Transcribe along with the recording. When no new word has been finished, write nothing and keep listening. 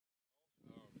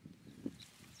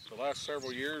last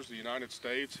several years, the United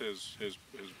States has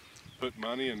put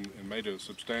money and made a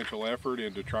substantial effort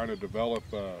into trying to develop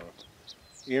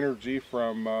energy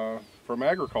from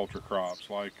agriculture crops.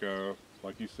 Like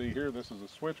you see here, this is a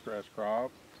switchgrass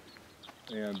crop,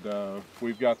 and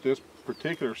we've got this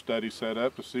particular study set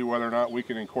up to see whether or not we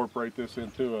can incorporate this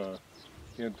into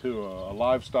a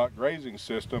livestock grazing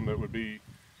system that would be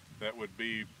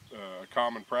a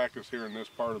common practice here in this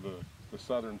part of the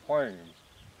southern plains.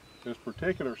 This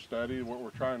particular study, what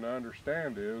we're trying to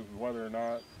understand is whether or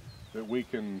not that we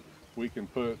can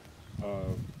put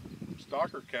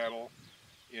stocker cattle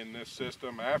in this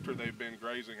system after they've been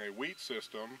grazing a wheat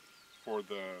system for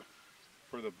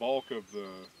the bulk of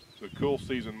the cool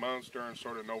season months during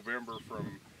sort of November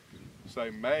from say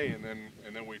May, and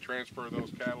then we transfer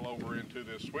those cattle over into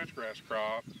this switchgrass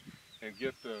crop and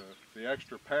get the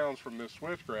extra pounds from this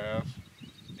switchgrass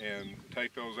and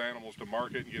take those animals to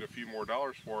market and get a few more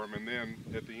dollars for them, and then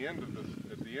at the end of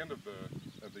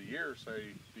the year,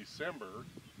 say December,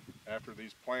 after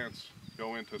these plants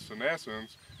go into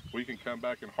senescence, we can come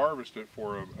back and harvest it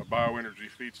for a bioenergy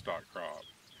feedstock crop.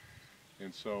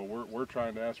 And so we're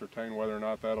trying to ascertain whether or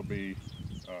not that'll be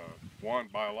one,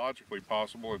 biologically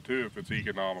possible, and two, if it's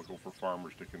economical for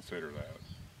farmers to consider that.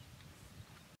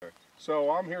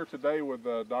 So I'm here today with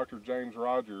Dr. James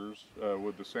Rogers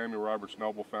with the Samuel Roberts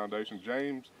Noble Foundation.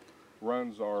 James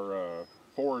runs our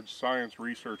forage science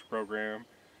research program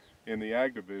in the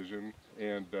Ag Division.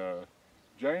 And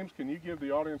James, can you give the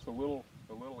audience a little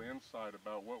insight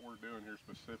about what we're doing here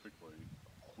specifically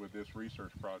with this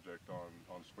research project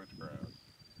on switchgrass?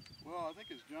 Well, I think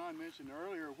as John mentioned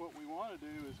earlier, what we want to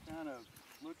do is kind of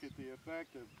look at the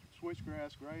effect of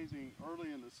switchgrass grazing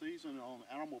early in the season on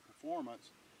animal performance,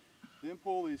 then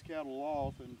pull these cattle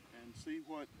off and see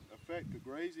what effect the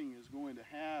grazing is going to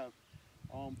have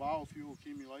on biofuel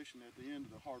accumulation at the end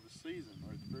of the harvest season,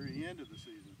 or at the very end of the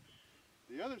season.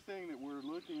 The other thing that we're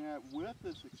looking at with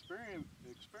this experiment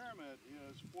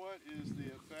is what is the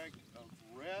effect of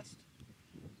rest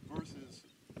versus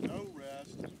no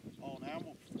rest on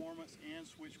animal performance and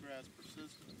switchgrass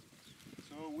persistence.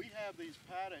 So we have these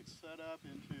paddocks set up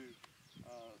into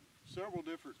several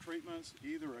different treatments,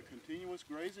 either a continuous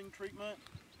grazing treatment,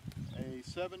 a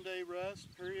 7-day rest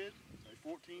period, a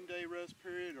 14-day rest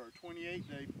period, or a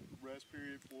 28-day rest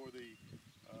period for the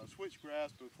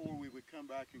switchgrass before we would come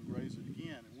back and graze it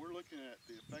again. And we're looking at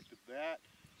the effect of that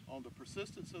on the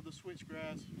persistence of the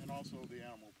switchgrass and also the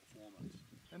animal performance.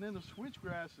 And then the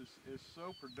switchgrass is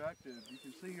so productive. You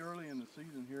can see early in the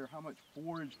season here how much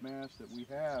forage mass that we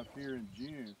have here in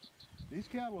June. These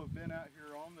cattle have been out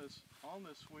here on this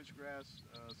switchgrass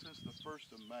since the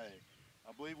 1st of May.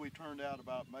 I believe we turned out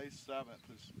about May 7th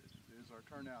is our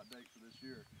turnout date for this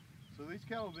year. So these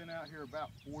cattle have been out here about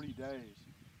 40 days.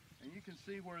 And you can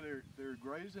see where they're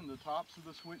grazing the tops of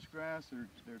the switchgrass,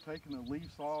 they're taking the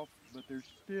leaves off, but there's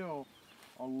still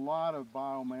a lot of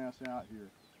biomass out here.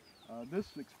 This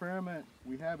experiment,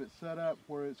 we have it set up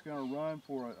where it's going to run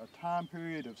for a time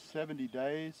period of 70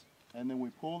 days, and then we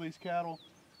pull these cattle.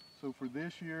 So for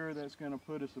this year, that's going to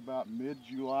put us about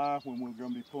mid-July when we're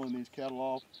going to be pulling these cattle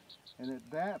off. And at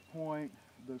that point,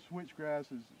 the switchgrass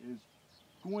is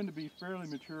going to be fairly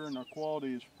mature, and our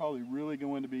quality is probably really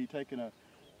going to be taking a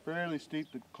fairly steep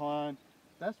decline.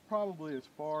 That's probably as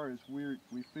far as we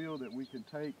feel that we can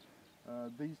take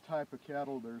these type of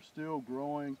cattle that are still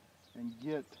growing and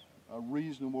get a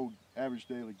reasonable average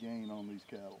daily gain on these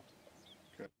cattle.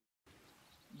 Okay.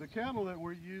 The cattle that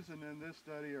we're using in this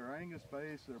study are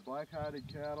Angus-based, they're black-hided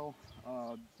cattle.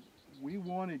 We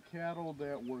wanted cattle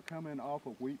that were coming off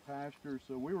of wheat pasture,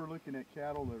 so we were looking at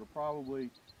cattle that are probably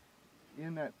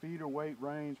in that feeder weight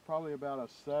range, probably about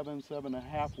a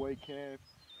 7.5 weight calf.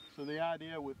 So the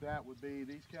idea with that would be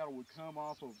these cattle would come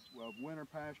off of winter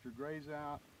pasture, graze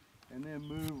out, and then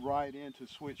move right into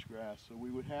switchgrass. So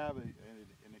we would have an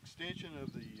extension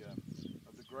of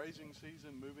the grazing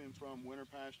season, moving from winter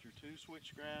pasture to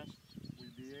switchgrass.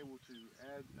 We'd be able to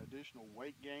add additional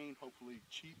weight gain, hopefully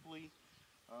cheaply,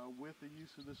 with the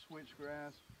use of the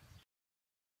switchgrass.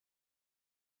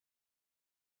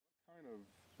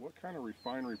 What kind of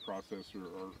refinery process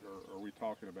are we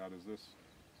talking about?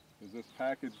 Is this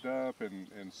packaged up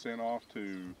and sent off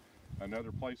to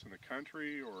another place in the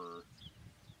country, or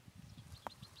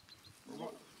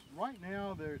what? Right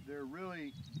now, there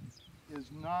really is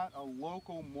not a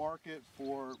local market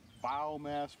for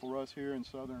biomass for us here in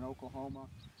southern Oklahoma.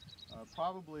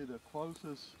 Probably the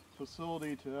closest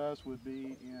facility to us would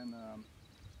be in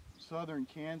southern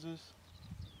Kansas.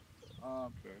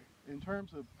 Okay. In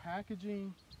terms of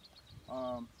packaging,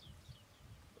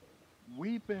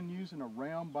 We've been using a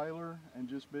round baler and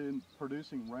just been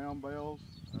producing round bales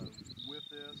with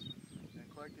this and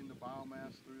collecting the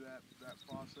biomass through that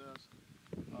process.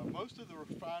 Most of the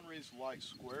refineries like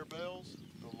square bales,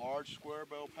 the large square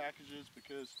bale packages,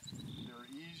 because they're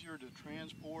easier to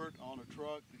transport on a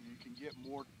truck. You can get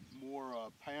more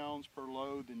pounds per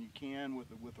load than you can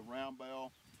with a round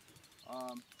bale.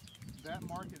 That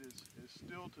market is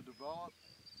still to develop.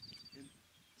 In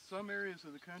some areas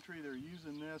of the country, they're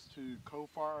using this to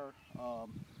co-fire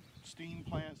steam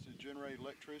plants to generate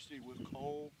electricity with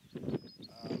coal. And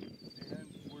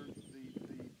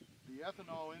the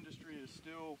ethanol industry is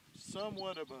still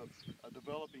somewhat of a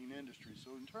developing industry.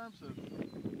 So in terms of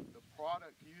the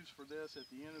product used for this at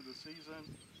the end of the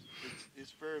season,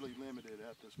 it's fairly limited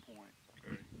at this point.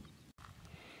 Okay.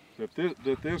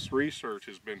 That this research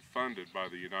has been funded by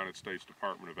the United States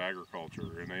Department of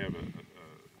Agriculture, and they have a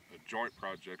joint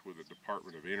project with the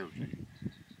Department of Energy,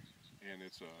 and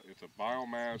it's a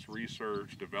biomass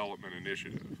research development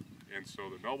initiative. And so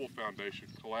the Noble Foundation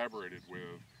collaborated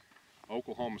with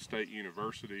Oklahoma State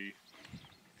University,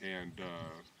 and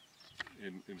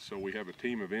so we have a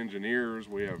team of engineers.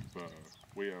 We have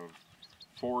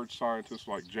forage scientists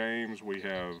like James. We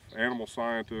have animal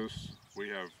scientists. We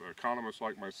have economists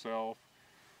like myself,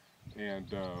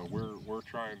 and we're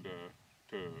trying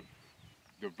to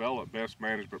develop best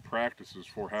management practices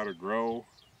for how to grow,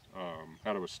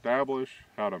 how to establish,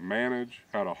 how to manage,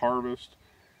 how to harvest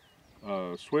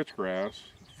switchgrass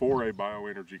for a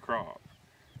bioenergy crop.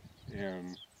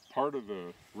 And part of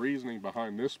the reasoning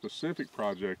behind this specific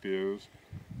project is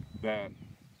that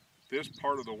this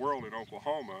part of the world in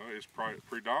Oklahoma is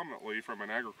predominantly, from an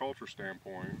agriculture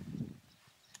standpoint,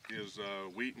 is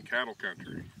wheat and cattle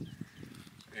country.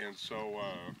 And so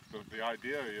the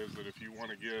idea is that if you want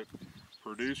to get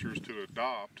producers to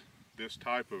adopt this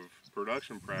type of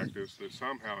production practice, that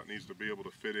somehow it needs to be able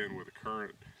to fit in with a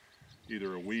current,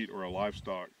 either a wheat or a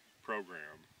livestock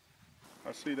program.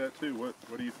 I see that too. What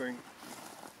do you think?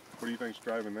 What do you think's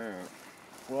driving that?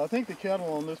 Well, I think the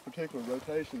cattle on this particular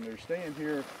rotation, they're staying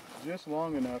here just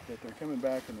long enough that they're coming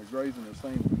back and they're grazing the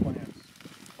same plants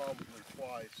probably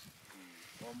twice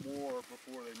or more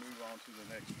before they move on to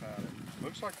the next pattern.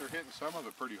 Looks like they're hitting some of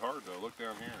it pretty hard though. Look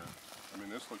down here. I mean,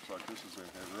 this looks like this has been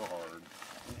hit real hard.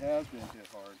 It has been hit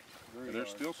hard. And there's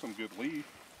still some good leaf.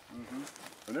 Mm-hmm.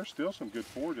 And there's still some good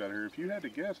forage out here. If you had to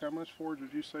guess, how much forage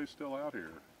would you say is still out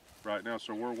here right now?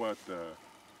 So we're what?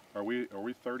 Are we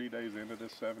 30 days into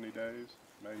this? 70 days?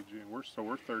 May, June. We're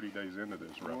 30 days into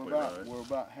this, roughly, right? We're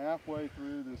about halfway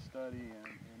through this study,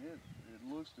 and it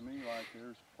looks to me like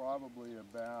there's probably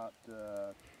about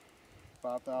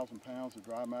 5,000 pounds of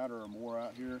dry matter or more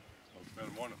out here.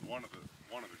 And one of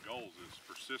the goals is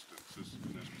persistence. This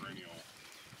perennial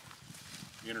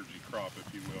energy crop,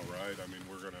 if you will, right? I mean,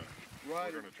 we're gonna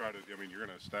try to. I mean, you're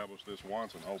gonna establish this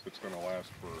once and hope it's gonna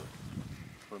last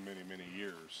for many, many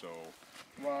years. So.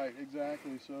 Right,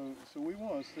 exactly. So we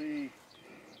want to see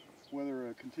whether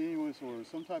a continuous or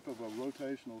some type of a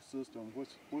rotational system,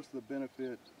 what's the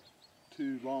benefit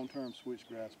to long-term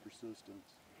switchgrass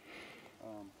persistence.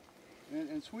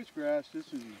 And switchgrass,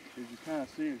 just as you kind of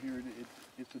see it here,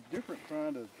 it's a different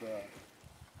kind of a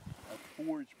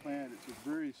forage plant. It's a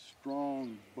very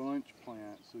strong bunch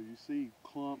plant. So you see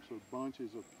clumps or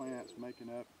bunches of plants making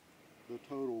up the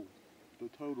total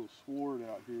sward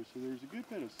out here. So there's a good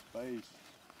bit of space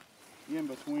in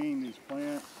between these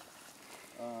plants.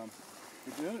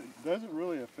 It doesn't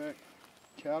really affect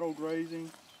cattle grazing.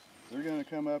 They're going to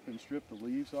come up and strip the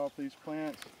leaves off these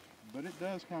plants, but it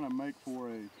does kind of make for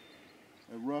a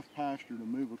rough pasture to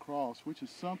move across, which is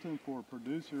something for a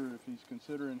producer if he's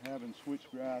considering having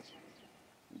switchgrass.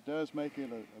 It does make it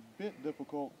a bit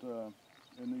difficult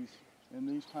in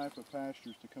these type of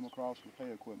pastures to come across with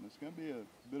hay equipment. It's going to be a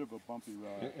bit of a bumpy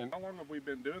ride. And how long have we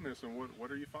been doing this, and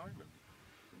what are you finding?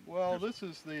 Well, this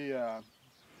is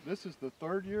the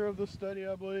third year of the study,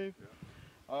 I believe.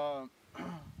 Yeah.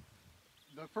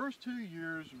 The first 2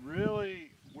 years,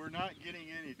 really, we're not getting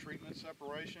any treatment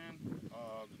separation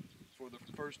for the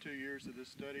first 2 years of this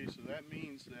study. So that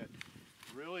means that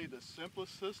really the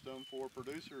simplest system for a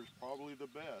producer is probably the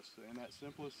best. And that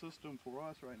simplest system for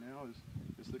us right now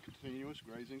is the continuous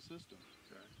grazing system.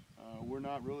 Okay. We're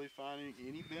not really finding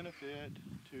any benefit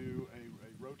to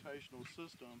a rotational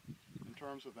system in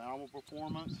terms of animal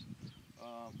performance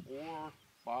or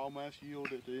biomass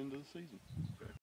yield at the end of the season.